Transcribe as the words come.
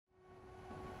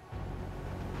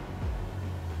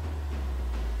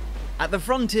At the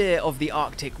frontier of the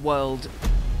Arctic world,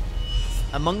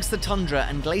 amongst the tundra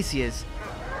and glaciers,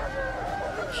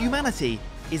 humanity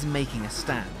is making a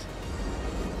stand.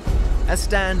 A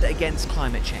stand against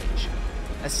climate change.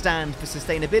 A stand for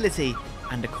sustainability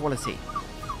and equality.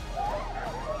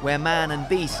 Where man and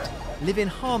beast live in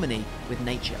harmony with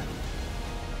nature.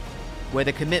 Where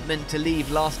the commitment to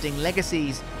leave lasting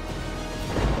legacies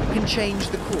can change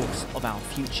the course of our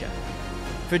future.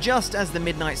 For just as the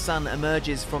midnight sun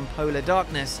emerges from polar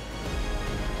darkness,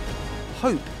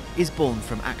 hope is born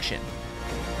from action.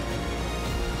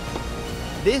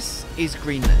 This is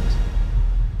Greenland.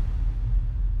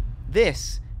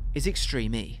 This is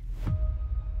Extreme E.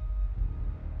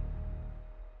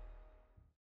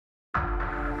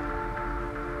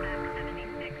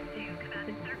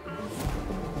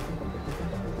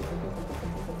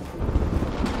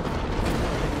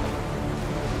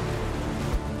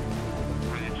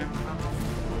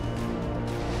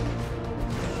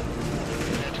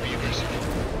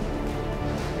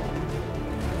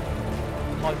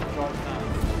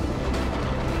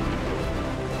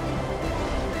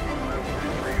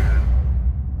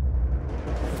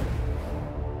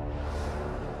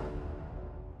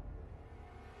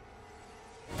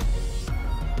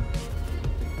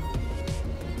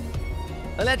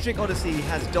 Electric Odyssey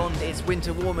has donned its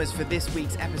winter warmers for this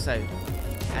week's episode,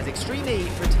 as Extreme E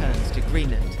returns to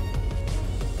Greenland.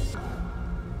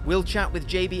 We'll chat with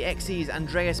JBXE's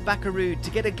Andreas Bakkerud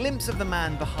to get a glimpse of the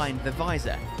man behind the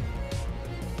visor,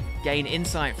 gain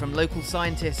insight from local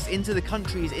scientists into the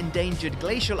country's endangered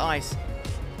glacial ice,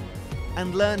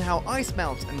 and learn how ice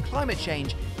melt and climate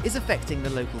change is affecting the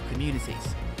local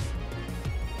communities.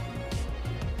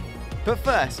 But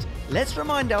first, let's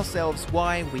remind ourselves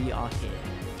why we are here.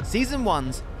 Season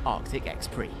 1's Arctic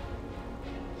X-Prix.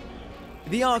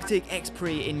 The Arctic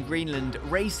X-Prix in Greenland,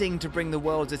 racing to bring the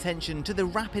world's attention to the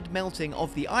rapid melting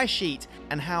of the ice sheet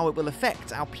and how it will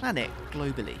affect our planet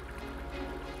globally.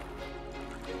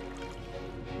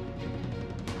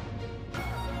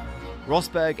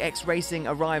 Rosberg X Racing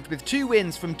arrived with 2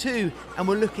 wins from 2 and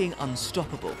were looking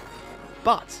unstoppable.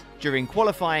 But during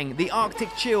qualifying, the Arctic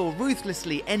chill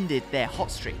ruthlessly ended their hot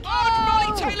streak. Oh,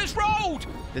 Ronnie Taylor's rolled!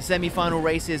 The semi-final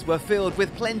races were filled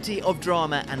with plenty of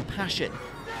drama and passion,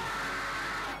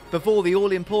 before the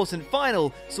all-important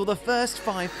final saw the first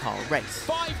 5-car race.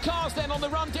 5 cars then on the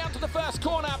run down to the first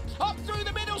corner. Up through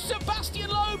the middle, Sebastian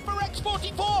Loeb for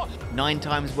X04. 9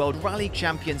 times World Rally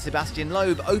champion Sebastian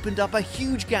Loeb opened up a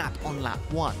huge gap on lap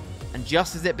 1. And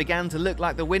just as it began to look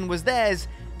like the win was theirs,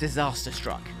 disaster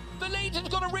struck. The leader's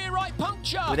got a rear right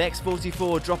puncture. With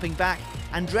X44 dropping back,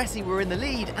 Andretti were in the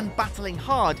lead and battling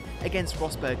hard against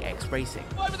Rosberg X Racing.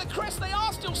 Over the crest, they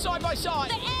are still side by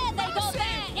side. The air they got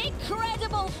there,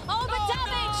 incredible. Oh, the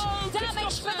damage!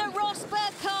 Damage for the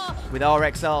Rosberg car. With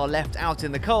RXR left out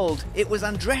in the cold, it was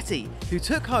Andretti who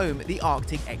took home the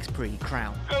Arctic X-Prix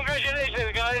crown.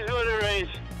 Congratulations guys, what a race.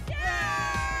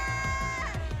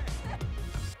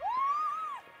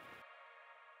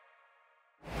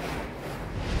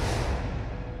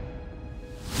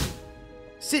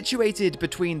 Situated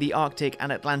between the Arctic and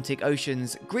Atlantic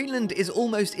Oceans, Greenland is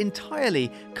almost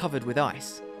entirely covered with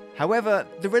ice. However,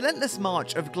 the relentless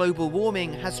march of global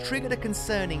warming has triggered a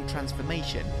concerning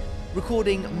transformation,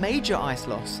 recording major ice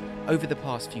loss over the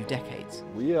past few decades.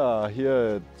 We are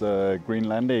here at the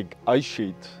Greenlandic ice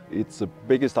sheet. It's the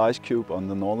biggest ice cube on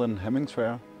the northern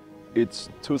hemisphere. It's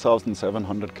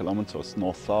 2,700 kilometers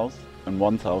north-south and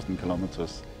 1,000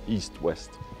 kilometers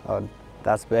east-west.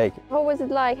 That's big. What was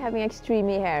it like having Extreme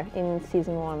E here in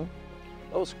season 1?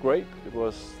 That was great. It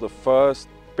was the first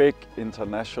big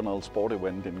international sport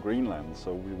event in Greenland,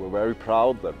 so we were very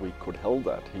proud that we could hold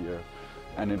that here.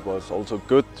 And it was also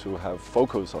good to have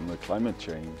focus on the climate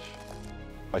change.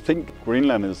 I think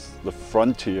Greenland is the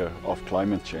frontier of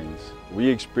climate change. We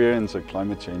experience a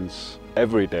climate change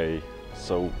every day.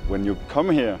 So when you come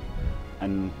here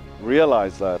and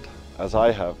realize that, as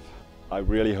I have, I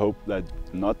really hope that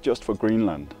not just for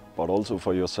Greenland, but also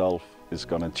for yourself, it's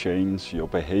going to change your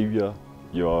behavior,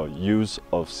 your use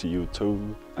of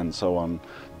CO2 and so on,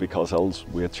 because else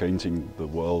we're changing the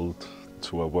world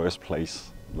to a worse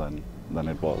place than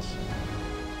it was.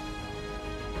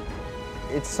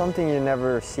 It's something you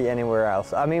never see anywhere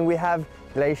else. I mean, we have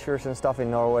glaciers and stuff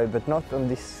in Norway, but not on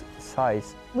this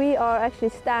size. We are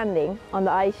actually standing on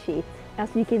the ice sheet,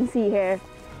 as you can see here.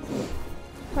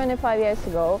 25 years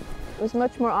ago, it was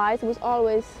much more ice. It was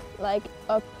always like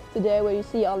up to there where you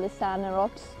see all the sand and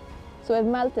rocks. So it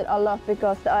melted a lot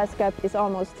because the ice cap is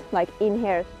almost like in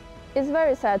here. It's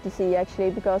very sad to see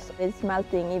actually, because it's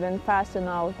melting even faster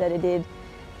now than it did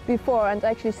before and to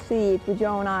actually see it with your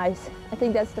own eyes. I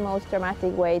think that's the most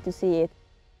dramatic way to see it.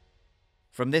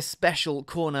 From this special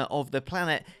corner of the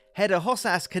planet, Hedda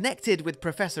Hossas connected with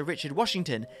Professor Richard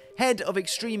Washington, head of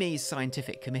Extreme's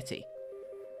scientific committee.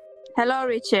 Hello,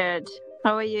 Richard.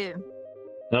 How are you?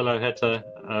 Hello, Hedda.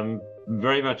 I'm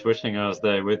very much wishing I was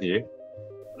there with you.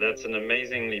 That's an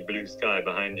amazingly blue sky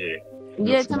behind you.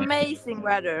 Yeah, it's amazing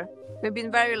weather. We've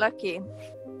been very lucky.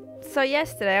 So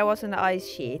yesterday I was on the ice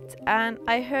sheet and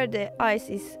I heard the ice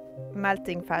is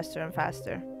melting faster and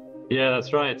faster. Yeah,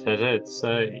 that's right, Hedda. It's,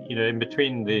 in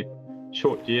between the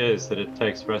short years that it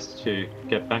takes for us to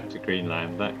get back to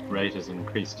Greenland, that rate has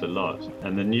increased a lot.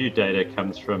 And the new data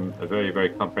comes from a very, very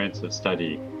comprehensive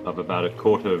study of about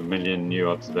 250,000 new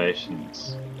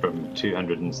observations from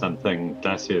 200 and something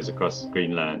glaciers across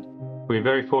Greenland. We're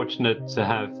very fortunate to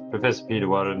have Professor Peter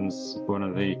Warrens, one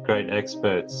of the great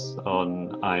experts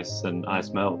on ice and ice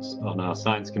melts, on our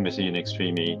science committee in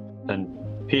Extreme. And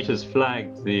Peter's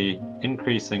flagged the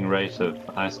increasing rate of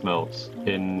ice melts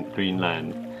in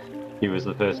Greenland. He was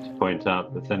the first to point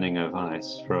out the thinning of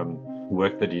ice from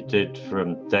work that he did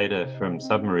from data from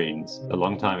submarines a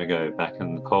long time ago, back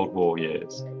in the Cold War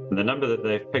years. And the number that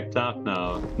they've picked out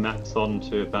now maps on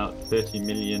to about 30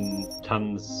 million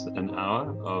tons an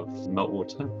hour of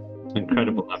meltwater.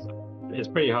 Incredible number. It's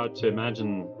pretty hard to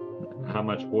imagine how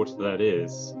much water that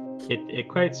is. It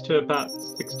equates to about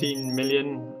 16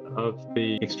 million of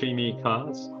the Extreme E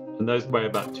cars, and those weigh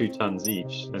about 2 tons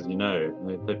each, as you know.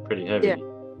 They're pretty heavy. Yeah.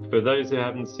 For those who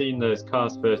haven't seen those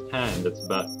cars firsthand, it's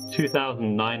about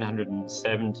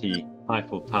 2,970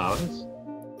 Eiffel Towers,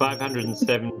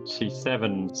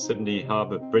 577 Sydney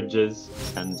Harbour bridges,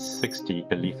 and 60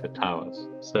 Khalifa Towers.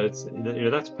 So it's,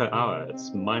 that's per hour.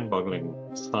 It's mind-boggling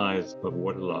size of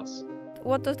water loss.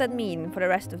 What does that mean for the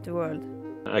rest of the world?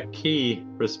 A key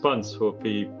response will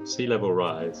be sea level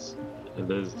rise.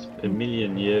 There's 1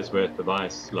 million years worth of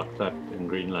ice locked up in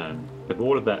Greenland. If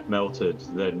all of that melted,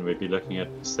 then we'd be looking at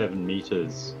 7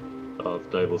 meters of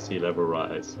global sea level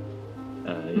rise.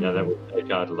 That would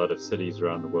take out a lot of cities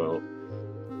around the world.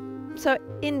 So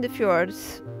in the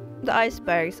fjords, the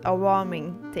icebergs are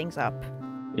warming things up.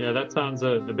 Yeah, that sounds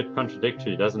a bit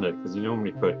contradictory, doesn't it? Because you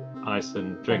normally put ice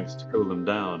in drinks to cool them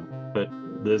down. But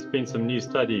there's been some new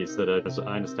studies that, as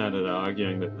I understand it, are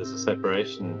arguing that there's a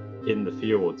separation in the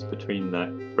fjords between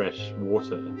that fresh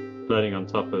water floating on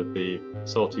top of the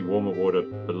salty, warmer water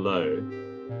below.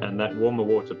 And that warmer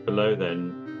water below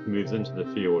then moves into the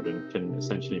fjord and can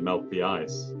essentially melt the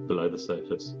ice below the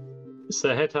surface.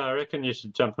 So, Hedda, I reckon you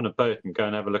should jump on a boat and go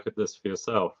and have a look at this for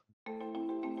yourself.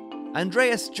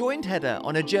 Andreas joined Hedda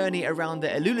on a journey around the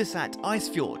Ilulissat ice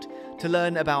fjord to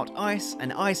learn about ice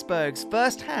and icebergs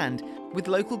firsthand with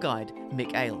local guide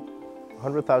Mick Ale.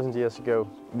 100,000 years ago,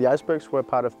 the icebergs were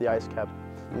part of the ice cap.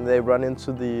 And they run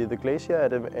into the glacier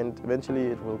and eventually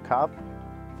it will carve,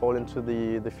 fall into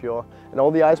the fjord. And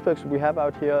all the icebergs we have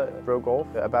out here broke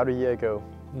off about a year ago.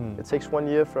 It takes 1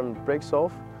 year from it breaks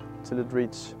off till it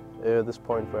reaches this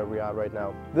point where we are right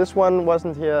now. This one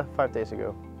wasn't here 5 days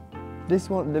ago. This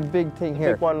one, the big thing here?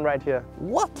 The big one right here.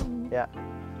 What? Yeah.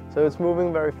 So it's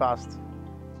moving very fast.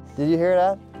 Did you hear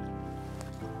that?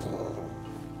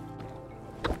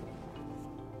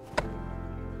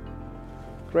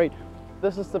 Great.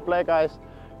 This is the black ice.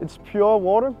 It's pure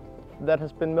water that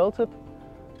has been melted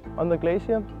on the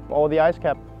glacier or the ice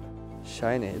cap.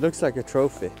 Shiny. It looks like a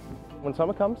trophy. When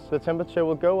summer comes, the temperature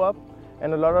will go up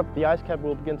and a lot of the ice cap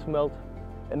will begin to melt.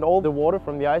 And all the water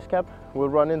from the ice cap will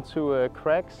run into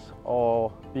cracks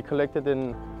or be collected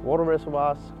in water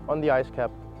reservoirs on the ice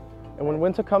cap. And when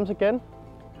winter comes again,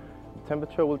 the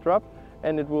temperature will drop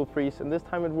and it will freeze. And this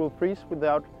time it will freeze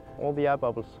without all the air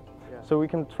bubbles. Yeah. So we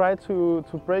can try to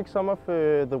break some of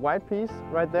the white piece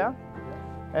right there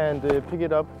and pick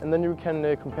it up. And then you can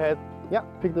compare it. Yeah,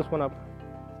 pick this one up.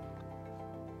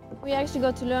 We actually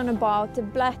got to learn about the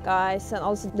black ice and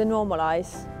also the normal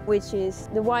ice, which is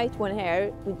the white one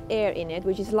here with air in it,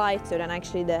 which is lighter than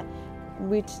actually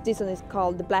this one is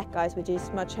called the black ice, which is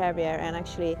much heavier and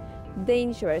actually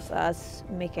dangerous, as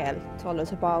Mikael told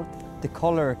us about. The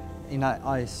color in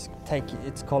ice take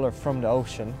its color from the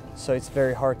ocean, so it's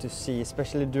very hard to see,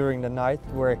 especially during the night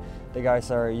where the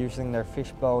guys are using their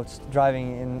fish boats,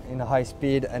 driving in a high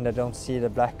speed and they don't see the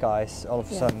black ice. All of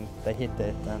a sudden they hit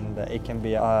it and it can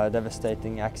be a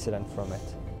devastating accident from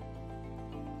it.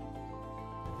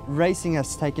 Racing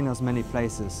has taken us many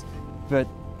places, but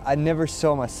I never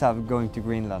saw myself going to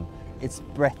Greenland. It's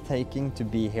breathtaking to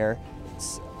be here.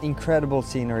 It's incredible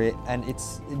scenery and it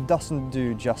doesn't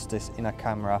do justice in a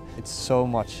camera. It's so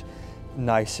much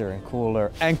nicer and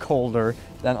cooler and colder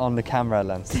than on the camera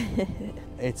lens.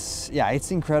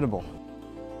 It's incredible.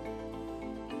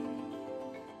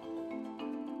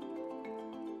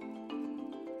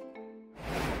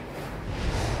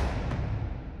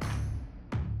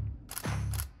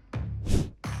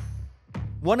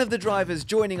 One of the drivers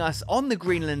joining us on the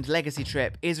Greenland Legacy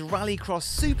trip is rallycross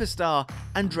superstar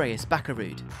Andreas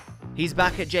Bakkerud. He's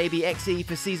back at JBXE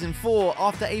for Season 4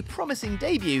 after a promising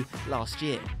debut last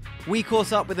year. We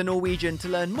caught up with a Norwegian to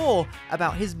learn more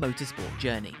about his motorsport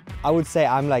journey. I would say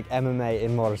I'm like MMA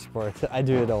in motorsport. I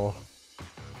do it all.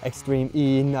 Extreme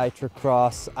E,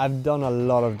 nitrocross. I've done a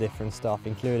lot of different stuff,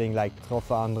 including like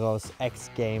Troffe Andros, X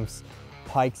Games,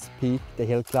 Pikes Peak, the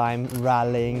hill climb,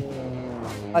 rallying.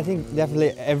 I think definitely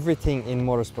everything in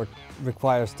motorsport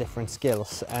requires different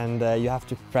skills, and you have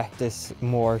to practice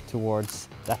more towards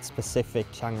that specific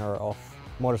genre of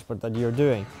motorsport that you're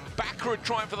doing. Bakkerud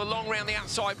trying for the long round the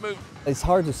outside move. It's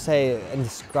hard to say and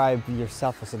describe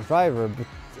yourself as a driver, but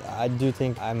I do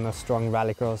think I'm a strong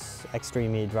rallycross,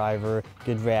 extreme E driver,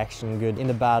 good reaction, good in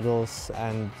the battles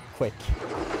and quick.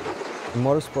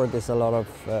 Motorsport is a lot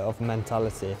of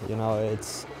mentality, you know,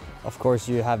 it's, of course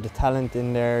you have the talent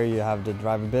in there, you have the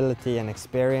drivability and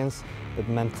experience, but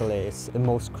mentally it's the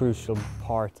most crucial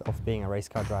part of being a race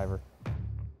car driver.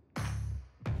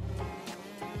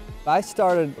 I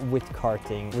started with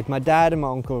karting, with my dad and my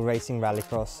uncle racing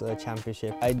rallycross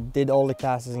championship. I did all the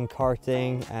classes in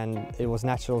karting, and it was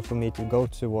natural for me to go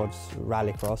towards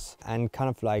rallycross and kind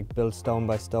of like build stone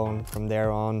by stone from there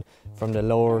on, from the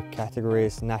lower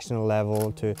categories, national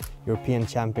level to European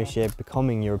Championship,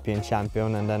 becoming European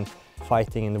champion and then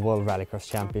fighting in the World Rallycross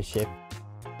Championship.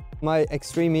 My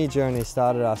Extreme E journey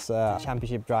started as a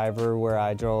championship driver where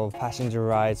I drove passenger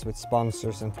rides with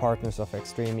sponsors and partners of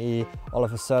Extreme E. All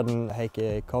of a sudden,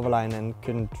 Heikki Kovalainen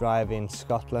couldn't drive in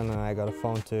Scotland and I got a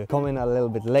phone to come in a little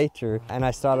bit later. And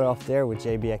I started off there with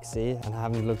JBXE and I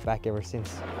haven't looked back ever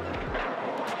since.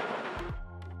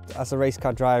 As a race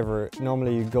car driver,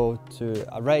 normally you go to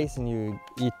a race and you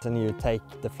eat and you take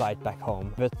the flight back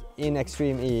home. But in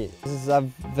Extreme E, this is a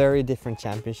very different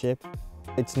championship.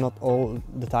 It's not all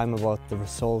the time about the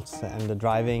results and the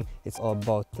driving, it's all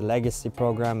about the legacy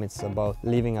program, it's about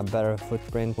leaving a better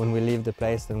footprint when we leave the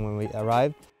place than when we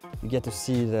arrive. You get to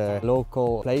see the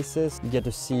local places, you get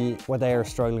to see what they are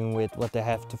struggling with, what they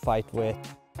have to fight with.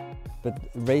 But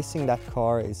racing that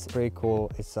car is pretty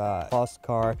cool. It's a fast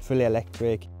car, fully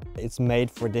electric. It's made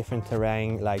for different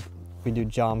terrain, like we do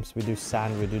jumps, we do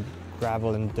sand, we do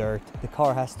gravel and dirt. The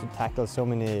car has to tackle so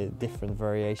many different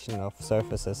variations of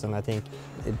surfaces, and I think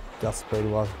it does pretty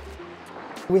well.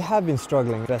 We have been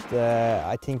struggling, but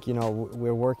I think, you know,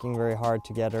 we're working very hard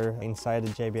together inside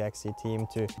the JBXE team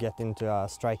to get into a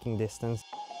striking distance.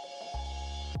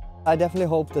 I definitely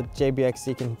hope that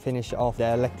JBXE can finish off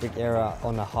the electric era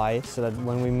on a high, so that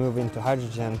when we move into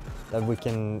hydrogen, that we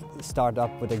can start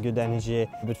up with a good energy.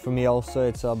 But for me also,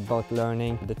 it's about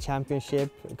learning. The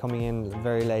championship coming in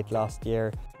very late last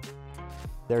year.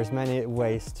 There's many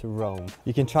ways to roam.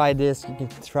 You can try this, you can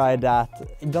try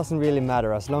that. It doesn't really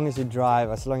matter as long as you drive,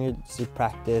 as long as you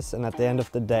practice, and at the end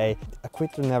of the day, a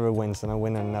quitter never wins and a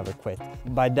winner never quits.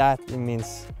 By that, it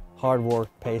means hard work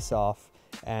pays off.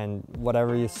 And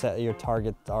whatever you set your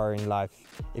targets are in life,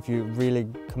 if you really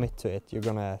commit to it, you're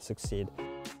gonna succeed.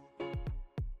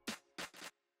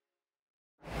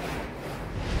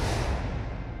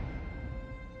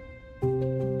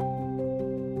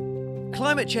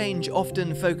 Climate change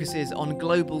often focuses on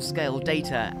global scale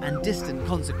data and distant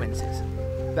consequences.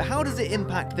 But how does it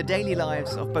impact the daily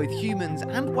lives of both humans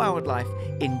and wildlife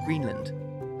in Greenland?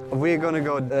 We're gonna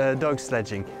go dog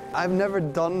sledging. I've never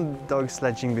done dog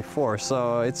sledging before,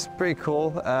 so it's pretty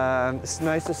cool. It's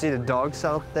nice to see the dogs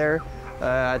out there.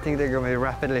 I think they're gonna be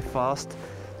rapidly fast.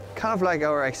 Kind of like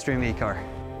our Extreme E car.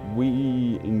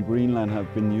 We in Greenland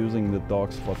have been using the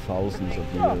dogs for thousands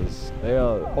of years. They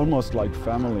are almost like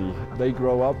family. They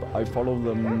grow up, I follow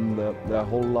them their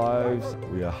whole lives.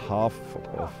 We are half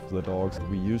of the dogs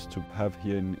we used to have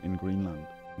here in Greenland.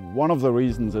 One of the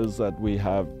reasons is that we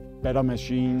have better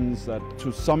machines that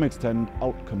to some extent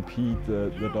outcompete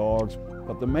the dogs.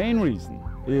 But the main reason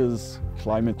is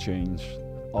climate change.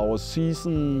 Our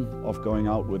season of going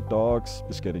out with dogs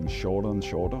is getting shorter and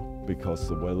shorter because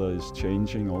the weather is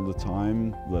changing all the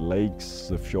time. The lakes,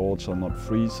 the fjords are not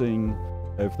freezing.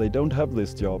 If they don't have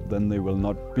this job, then they will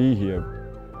not be here.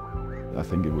 I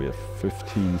think we have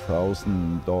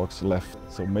 15,000 dogs left,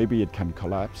 so maybe it can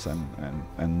collapse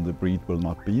and the breed will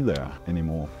not be there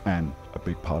anymore, and a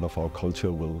big part of our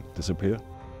culture will disappear.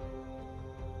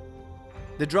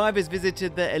 The drivers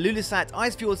visited the Ilulissat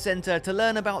Icefjord Centre to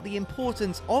learn about the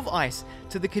importance of ice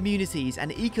to the communities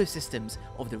and ecosystems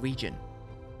of the region.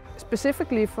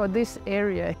 Specifically for this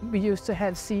area, we used to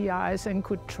have sea ice and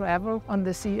could travel on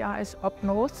the sea ice up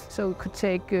north. So we could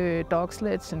take dog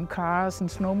sleds and cars and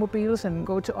snowmobiles and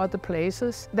go to other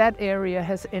places. That area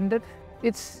has ended.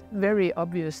 It's very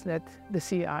obvious that the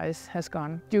sea ice has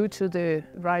gone due to the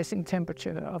rising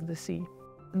temperature of the sea.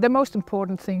 The most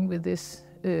important thing with this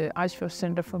Fjords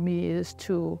Center for me is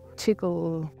to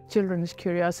tickle children's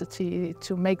curiosity,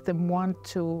 to make them want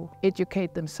to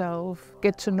educate themselves,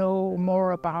 get to know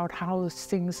more about how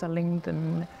things are linked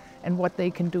and what they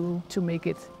can do to make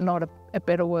it not a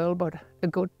better world, but a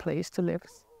good place to live.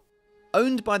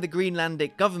 Owned by the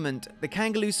Greenlandic government, the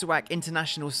Kangerlussuaq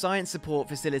International Science Support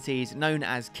Facilities, known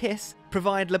as KISS,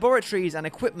 provide laboratories and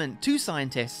equipment to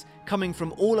scientists coming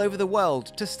from all over the world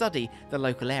to study the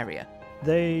local area.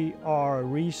 They are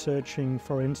researching,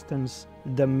 for instance,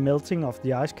 the melting of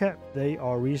the ice cap. They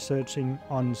are researching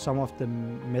on some of the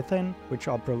methane which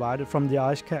are provided from the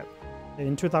ice cap.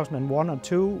 In 2001 or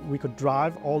 2, we could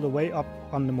drive all the way up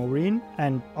on the marine,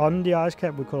 and on the ice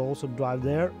cap we could also drive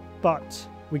there, but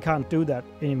we can't do that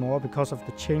anymore because of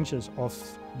the changes of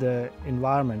the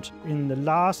environment. In the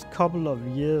last couple of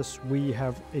years we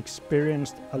have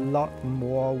experienced a lot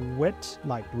more wet,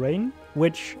 like rain,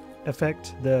 which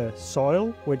affect the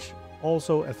soil, which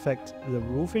also affect the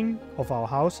roofing of our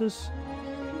houses.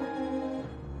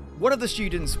 One of the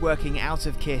students working out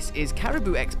of KISS is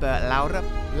caribou expert Laura.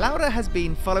 Laura has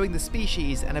been following the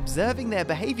species and observing their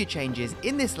behaviour changes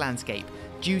in this landscape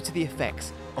due to the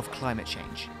effects of climate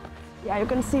change. Yeah, you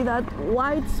can see that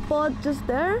white spot just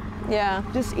there. Yeah.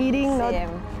 Just eating,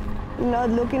 not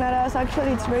looking at us.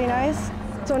 Actually, it's very nice.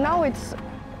 So now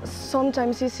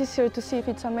sometimes it's easier to see if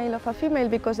it's a male or a female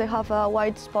because they have a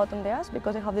white spot on the ass,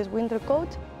 because they have this winter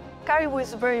coat. Caribou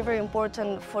is very, very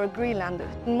important for Greenland.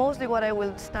 Mostly what I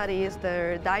will study is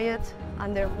their diet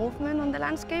and their movement on the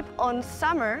landscape. On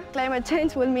summer, climate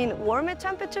change will mean warmer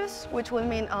temperatures, which will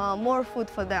mean more food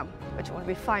for them, which will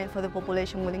be fine for the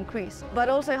population will increase. But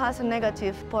also it has a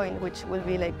negative point, which will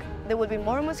be like there will be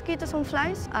more mosquitoes and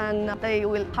flies, and they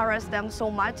will harass them so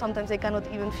much, sometimes they cannot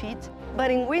even feed. But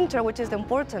in winter, which is the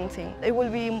important thing, it will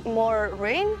be more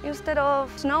rain instead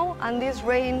of snow, and this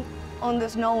rain on the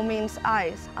snow means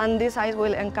ice, and this ice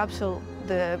will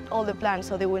encapsulate all the plants,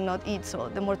 so they will not eat, so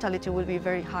the mortality will be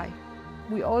very high.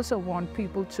 We also want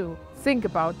people to think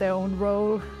about their own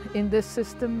role in this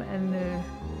system, and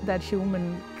that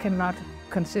human cannot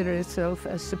consider itself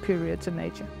as superior to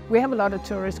nature. We have a lot of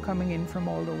tourists coming in from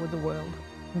all over the world.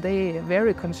 They are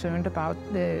very concerned about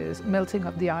the melting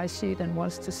of the ice sheet and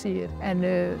wants to see it. And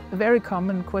a very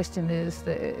common question is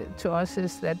to us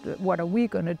is that what are we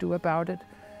going to do about it?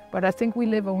 But I think we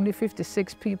live only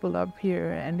 56 people up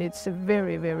here, and it's a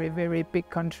very, very, very big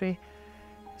country.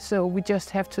 So we just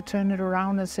have to turn it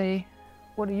around and say,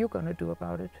 what are you going to do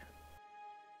about it?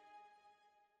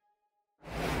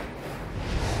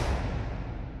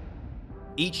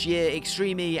 Each year,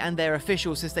 Extreme and their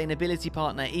official sustainability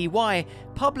partner EY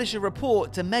publish a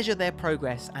report to measure their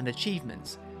progress and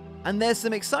achievements. And there's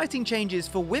some exciting changes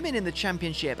for women in the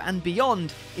championship and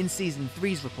beyond in Season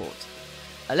 3's report.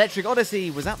 Electric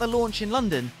Odyssey was at the launch in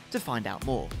London to find out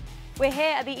more. We're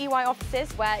here at the EY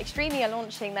offices where Extreme are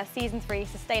launching their Season 3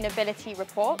 sustainability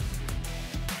report.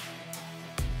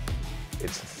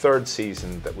 It's the third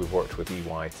season that we've worked with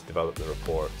EY to develop the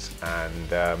report,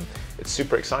 and it's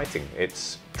super exciting.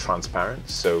 It's transparent,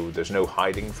 so there's no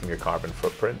hiding from your carbon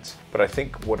footprint. But I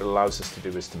think what it allows us to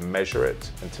do is to measure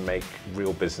it and to make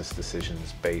real business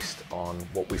decisions based on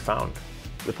what we found.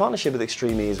 The partnership with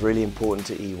Extreme is really important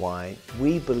to EY.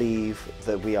 We believe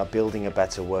that we are building a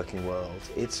better working world.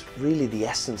 It's really the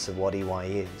essence of what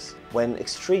EY is. When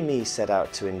Extreme set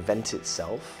out to invent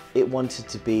itself, it wanted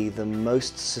to be the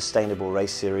most sustainable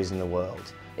race series in the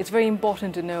world. It's very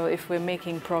important to know if we're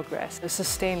making progress. The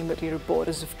sustainability report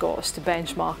is, of course, to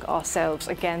benchmark ourselves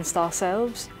against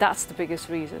ourselves. That's the biggest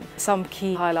reason. Some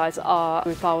key highlights are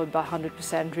we're powered by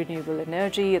 100% renewable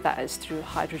energy. That is through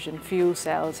hydrogen fuel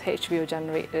cells, HVO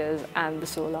generators and the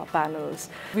solar panels.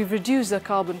 We've reduced the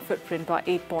carbon footprint by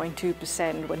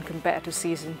 8.2% when compared to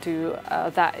Season 2.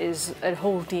 That is a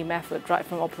whole team effort, right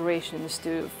from operations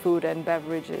to food and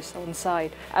beverages on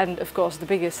site. And of course, the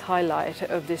biggest highlight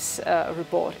of this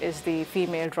report is the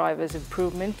female drivers'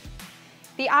 improvement.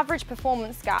 The average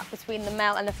performance gap between the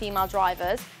male and the female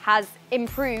drivers has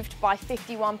improved by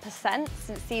 51%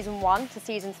 since Season 1 to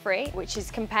Season 3, which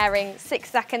is comparing 6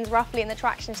 seconds roughly in the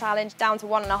traction challenge down to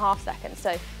 1.5 seconds.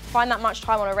 So to find that much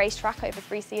time on a racetrack over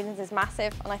 3 seasons is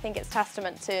massive, and I think it's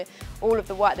testament to all of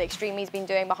the work that Extreme's been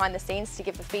doing behind the scenes to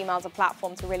give the females a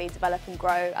platform to really develop and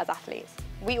grow as athletes.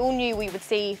 We all knew we would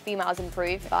see females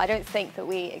improve, but I don't think that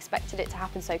we expected it to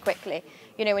happen so quickly.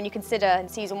 You know, when you consider in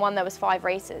Season 1 there was 5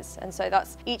 races, and so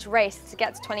that's each race to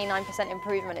get to 29%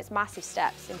 improvement, it's massive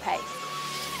steps in pace.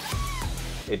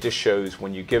 It just shows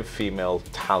when you give female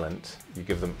talent, you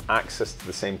give them access to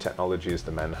the same technology as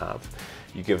the men have,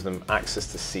 you give them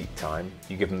access to seat time,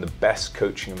 you give them the best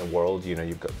coaching in the world. You know,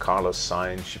 you've got Carlos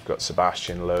Sainz, you've got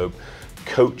Sebastian Loeb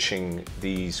coaching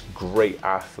these great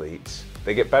athletes,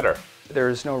 they get better. There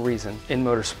is no reason in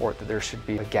motorsport that there should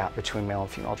be a gap between male and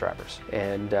female drivers.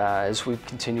 And as we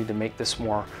continue to make this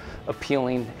more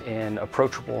appealing and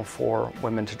approachable for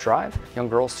women to drive, young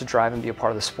girls to drive and be a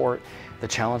part of the sport, the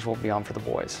challenge will be on for the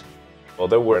boys.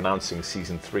 Although we're announcing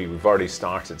season 3, we've already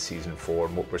started season 4,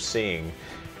 and what we're seeing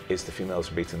is the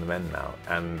females are beating the men now.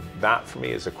 And that for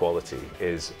me is equality,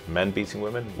 is men beating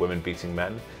women, women beating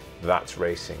men. That's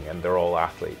racing, and they're all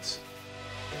athletes.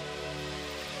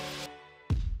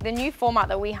 The new format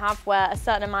that we have, where a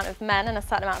certain amount of men and a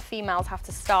certain amount of females have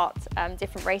to start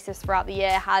different races throughout the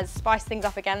year, has spiced things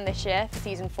up again this year for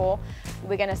season 4.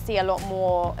 We're going to see a lot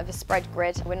more of a spread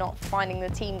grid. We're not finding the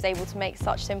teams able to make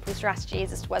such simple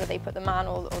strategies as to whether they put the man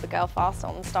or the girl fast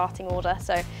on the starting order.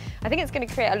 So I think it's going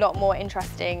to create a lot more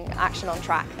interesting action on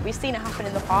track. We've seen it happen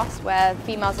in the past where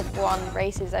females have won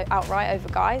races outright over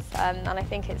guys, and I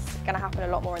think it's going to happen a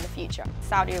lot more in the future.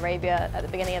 Saudi Arabia at the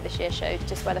beginning of this year showed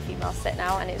just where the females sit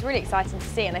now, and it's really exciting to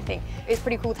see, and I think it's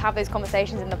pretty cool to have those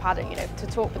conversations in the paddock, you know, to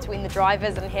talk between the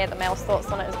drivers and hear the males' thoughts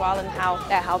on it as well, and how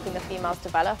they're helping the females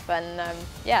develop. And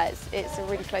yeah, it's a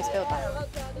really close field now.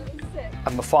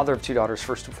 I'm a father of 2 daughters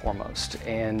first and foremost,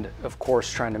 and of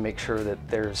course trying to make sure that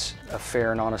there's a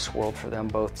fair and honest world for them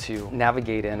both to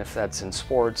navigate in, if that's in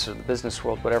sports or the business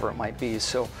world, whatever it might be.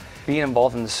 So being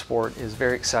involved in the sport is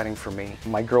very exciting for me.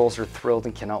 My girls are thrilled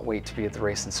and cannot wait to be at the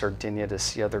race in Sardinia to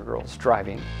see other girls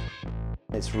driving.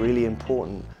 It's really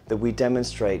important that we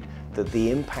demonstrate that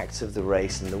the impact of the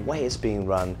race and the way it's being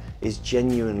run is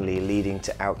genuinely leading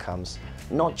to outcomes,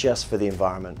 not just for the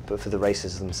environment, but for the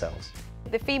racers themselves.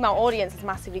 The female audience has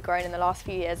massively grown in the last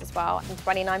few years as well, from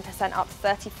 29% up to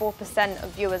 34% of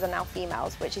viewers are now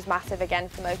females, which is massive again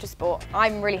for motorsport.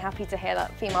 I'm really happy to hear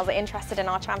that females are interested in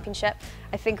our championship.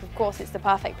 I think, of course, it's the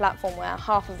perfect platform where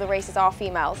half of the races are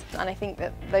females, and I think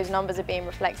that those numbers are being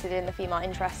reflected in the female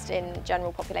interest in the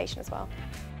general population as well.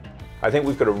 I think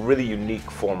we've got a really unique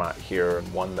format here,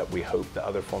 and one that we hope that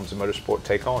other forms of motorsport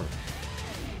take on.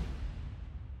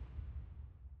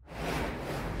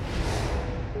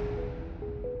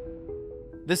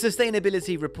 The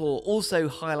sustainability report also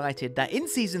highlighted that in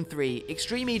Season 3,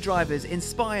 Extreme E drivers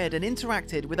inspired and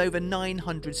interacted with over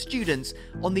 900 students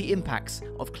on the impacts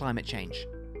of climate change.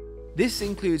 This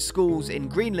includes schools in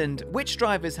Greenland, which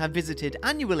drivers have visited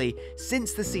annually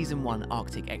since the Season 1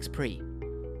 Arctic X-Prix.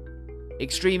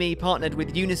 Extreme E partnered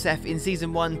with UNICEF in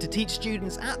Season 1 to teach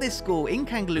students at this school in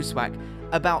Kangerlussuaq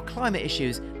about climate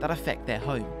issues that affect their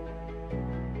home.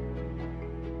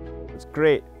 It's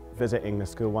great visiting the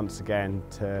school once again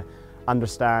to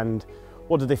understand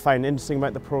what do they find interesting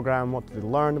about the programme, what do they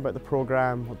learn about the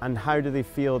programme, and how do they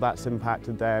feel that's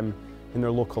impacted them in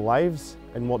their local lives,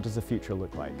 and what does the future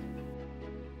look like.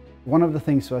 One of the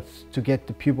things was to get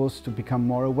the pupils to become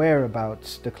more aware about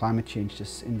the climate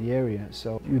changes in the area.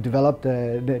 So you developed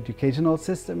the educational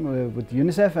system with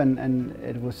UNICEF, and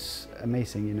it was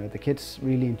amazing. You know, the kids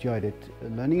really enjoyed it,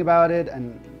 learning about it,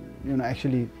 and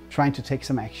actually trying to take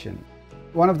some action.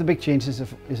 One of the big changes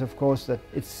is of course that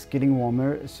it's getting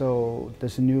warmer, so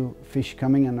there's a new fish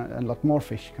coming and a lot more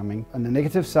fish coming. On the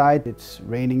negative side, it's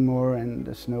raining more and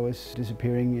the snow is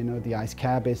disappearing, the ice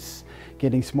cap is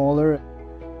getting smaller.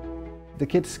 The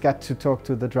kids got to talk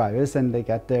to the drivers, and they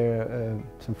got their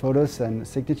some photos and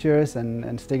signatures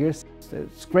and stickers.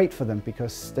 It's great for them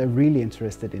because they're really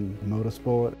interested in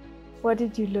motorsport. What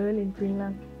did you learn in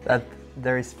Greenland? That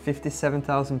there is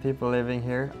 57,000 people living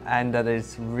here, and that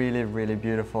is really, really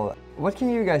beautiful. What can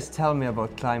you guys tell me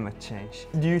about climate change?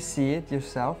 Do you see it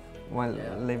yourself while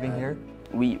living here?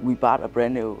 We bought a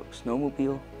brand new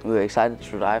snowmobile. We were excited to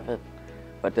drive it,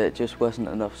 but there just wasn't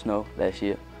enough snow last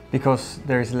year. Because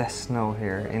there is less snow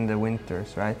here in the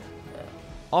winters, right?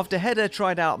 After Hedda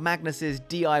tried out Magnus's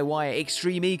DIY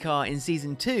Extreme E car in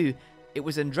Season 2, it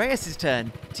was Andreas'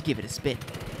 turn to give it a spin.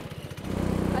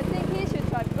 I think he should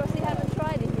try because he hasn't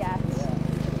tried it yet.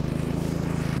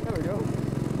 There we go.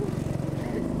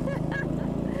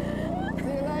 See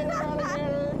you later,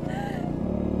 alligator.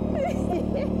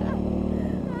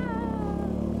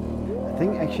 I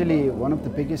think actually one of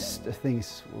the biggest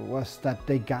things was that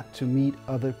they got to meet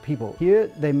other people. Here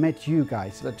they met you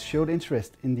guys that showed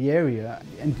interest in the area,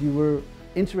 and you were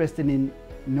interested in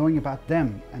knowing about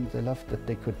them, and they loved that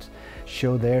they could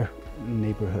show their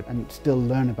neighborhood and still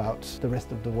learn about the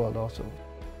rest of the world also.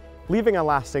 Leaving a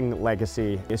lasting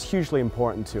legacy is hugely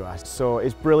important to us, so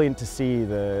it's brilliant to see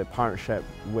the partnership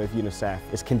with UNICEF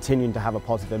is continuing to have a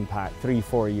positive impact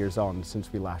 3-4 years on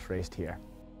since we last raced here.